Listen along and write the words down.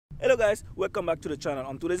Hello guys, welcome back to the channel.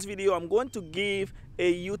 On today's video, I'm going to give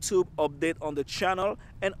a YouTube update on the channel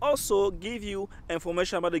and also give you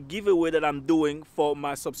information about the giveaway that I'm doing for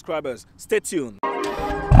my subscribers. Stay tuned. Perfect.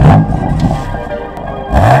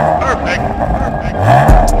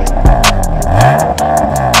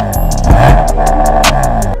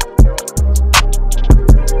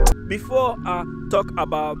 Before I talk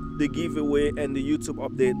about the giveaway and the YouTube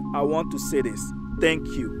update, I want to say this. Thank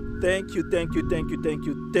you. Thank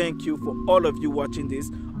you for all of you watching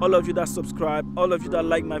this, all of you that subscribe, all of you that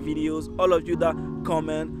like my videos, all of you that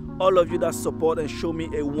comment, all of you that support and show me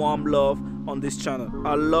a warm love on this channel.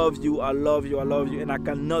 I love you, and I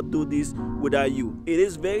cannot do this without you. It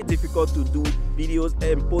is very difficult to do videos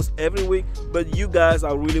and post every week, but you guys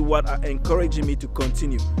are really what are encouraging me to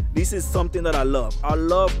continue. This is something that I love. I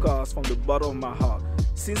love cars from the bottom of my heart.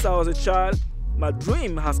 Since I was a child, my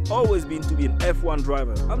dream has always been to be an F1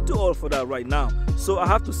 driver. I'm too old for that right now, so I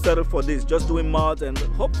have to settle for this, just doing mods and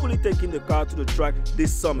hopefully taking the car to the track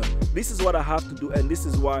this summer. This is what I have to do, and this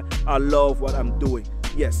is why I love what I'm doing.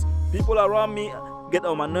 Yes, people around me get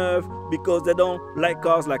on my nerve because they don't like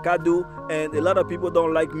cars like I do, and a lot of people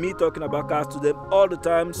don't like me talking about cars to them all the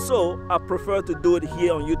time, so I prefer to do it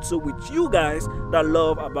here on YouTube with you guys that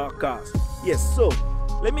love about cars. Yes, so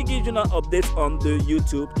let me give you an update on the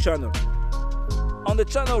YouTube channel. On the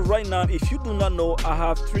channel right now, if you do not know, I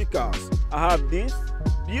have three cars. I have this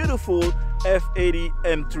beautiful F80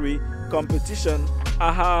 M3 competition.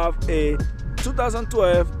 I have a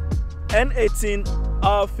 2012 N18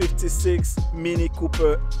 R56 Mini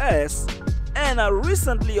Cooper S, and I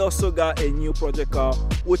recently also got a new project car,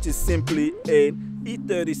 which is simply an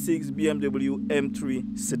E36 BMW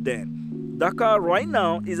M3 sedan. That car right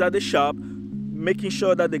now is at the shop, making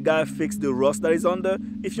sure that the guy fixed the rust that is under.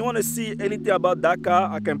 If you want to see anything about that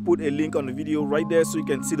car, I can put a link on the video right there so you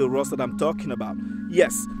can see the rust that I'm talking about.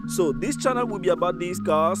 Yes, so this channel will be about these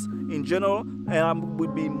cars in general, and I will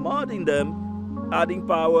be modding them, adding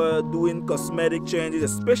power, doing cosmetic changes,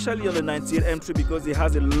 especially on the 98 M3 because it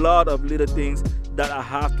has a lot of little things that I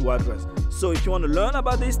have to address. So if you want to learn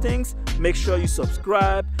about these things, make sure you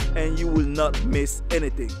subscribe and you will not miss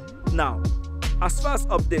anything. Now, as far as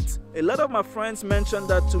updates, a lot of my friends mentioned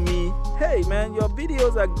that to me. Hey man, your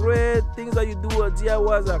videos are great, things that you do at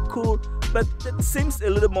DIYs are cool, but it seems a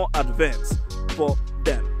little more advanced for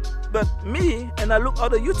them. But me, and I look at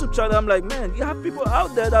the YouTube channel, I'm like, man, you have people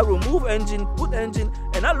out there that remove engine, put engine,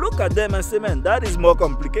 and I look at them and say, man, that is more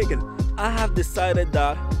complicated. I have decided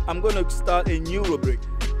that I'm going to start a new rubric,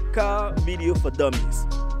 car video for dummies.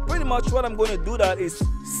 Pretty much what I'm going to do that is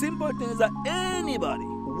simple things that anybody,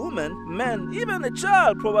 woman, man, even a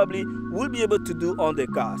child probably will be able to do on their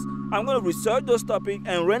cars. I'm going to research those topics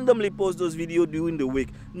and randomly post those videos during the week.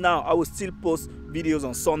 Now, I will still post videos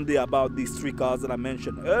on Sunday about these three cars that I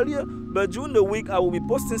mentioned earlier, but during the week I will be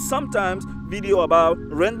posting sometimes video about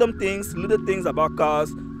random things, little things about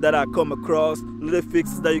cars that I come across, little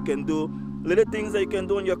fixes that you can do, little things that you can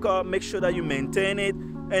do on your car. Make sure that you maintain it,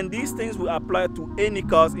 and these things will apply to any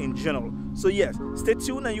cars in general. So yes, stay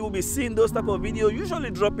tuned and you will be seeing those type of videos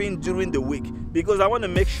usually dropping during the week, because I want to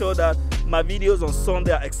make sure that my videos on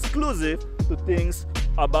Sunday are exclusive to things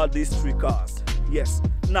about these three cars. Yes,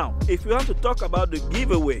 now if we have to talk about the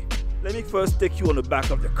giveaway, let me first take you on the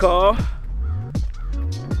back of the car.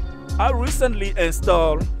 I recently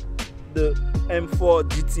installed the M4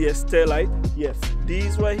 GTS Taillight. Yes,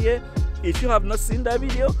 these right here. If you have not seen that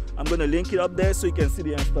video, I'm going to link it up there so you can see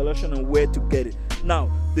the installation and where to get it.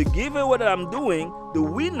 Now, the giveaway that I'm doing, the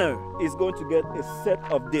winner is going to get a set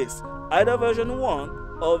of this, either version 1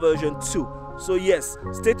 or version 2. So yes,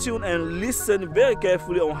 stay tuned and listen very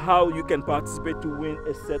carefully on how you can participate to win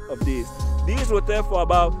a set of these. These were there for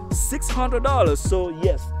about $600. So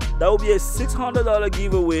yes, that will be a $600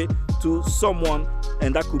 giveaway to someone,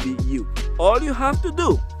 and that could be you. All you have to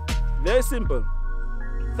do, very simple.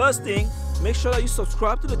 First thing, make sure that you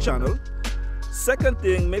subscribe to the channel. Second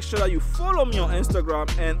thing, make sure that you follow me on Instagram,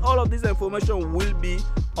 and all of this information will be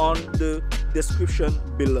on the description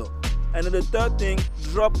below. And then the third thing,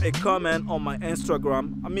 drop a comment on my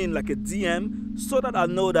Instagram, like a DM, so that I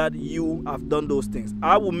know that you have done those things.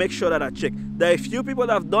 I will make sure that I check. There are a few people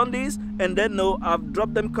that have done this, and then know I've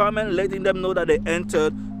dropped them comment, letting them know that they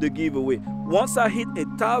entered the giveaway. Once I hit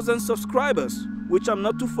 1,000 subscribers, which I'm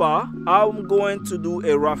not too far, I'm going to do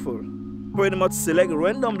a raffle. Pretty much select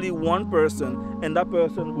randomly one person, and that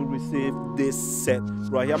person will receive this set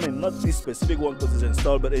right here. Not this specific one because it's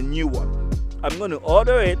installed, but a new one. I'm going to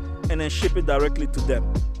order it and then ship it directly to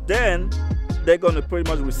them. Then they're going to pretty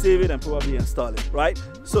much receive it and probably install it, right?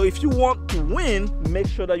 So if you want to win, make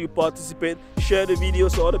sure that you participate, share the video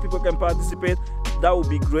so other people can participate. that would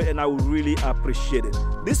be great, and I would really appreciate it.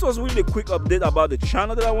 This was really a quick update about the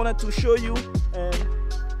channel that I wanted to show you, and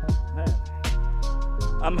man,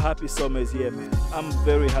 I'm happy summer is here, man. I'm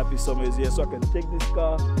very happy summer is here, so I can take this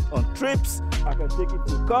car on trips, I can take it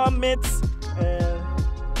to car meets, and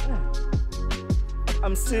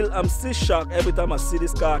I'm still shocked every time I see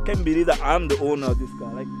this car. I can't believe that I'm the owner of this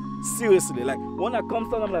car. Like, seriously, like when I come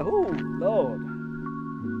down, I'm like, oh Lord,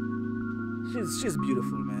 she's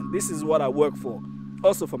beautiful, man. This is what I work for,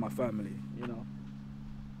 also for my family, you know.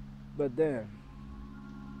 But damn,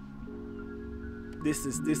 this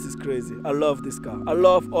is crazy. I love this car. I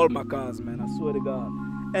love all my cars, man. I swear to God.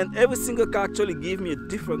 And every single car actually gives me a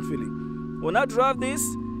different feeling. When I drive this,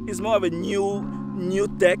 it's more of a new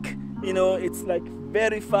tech. You know, it's like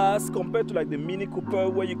very fast compared to like the Mini Cooper,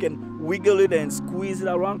 where you can wiggle it and squeeze it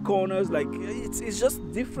around corners. Like, it's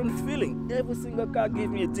just different feeling. Every single car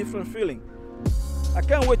gives me a different feeling. I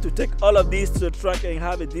can't wait to take all of these to the track and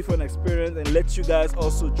have a different experience and let you guys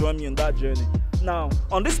also join me on that journey. Now,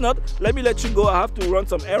 on this note, let me let you go. I have to run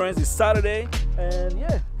some errands. It's Saturday, and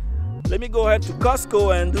yeah, let me go ahead to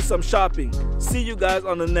Costco and do some shopping. See you guys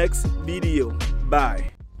on the next video.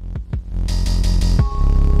 Bye.